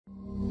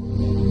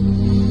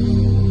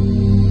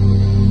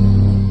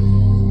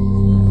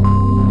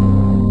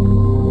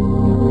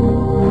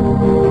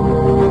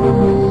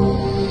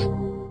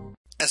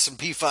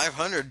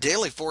500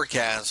 daily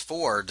forecast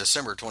for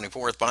December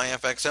 24th by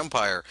FX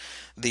Empire.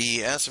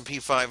 The S&P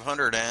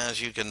 500,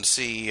 as you can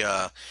see,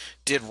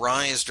 did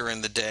rise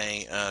during the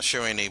day,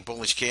 showing a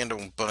bullish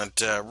candle.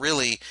 But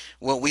really,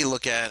 what we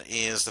look at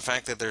is the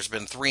fact that there's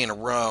been three in a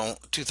row.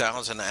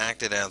 2000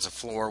 acted as a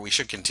floor. We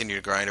should continue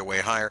to grind our way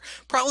higher.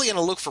 Probably going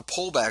to look for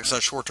pullbacks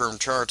on short-term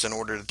charts in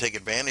order to take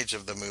advantage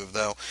of the move,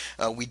 though.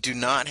 We do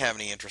not have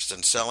any interest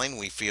in selling.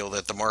 We feel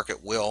that the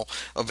market will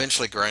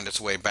eventually grind its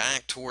way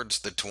back towards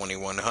the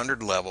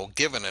 2100 level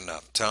given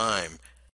enough time.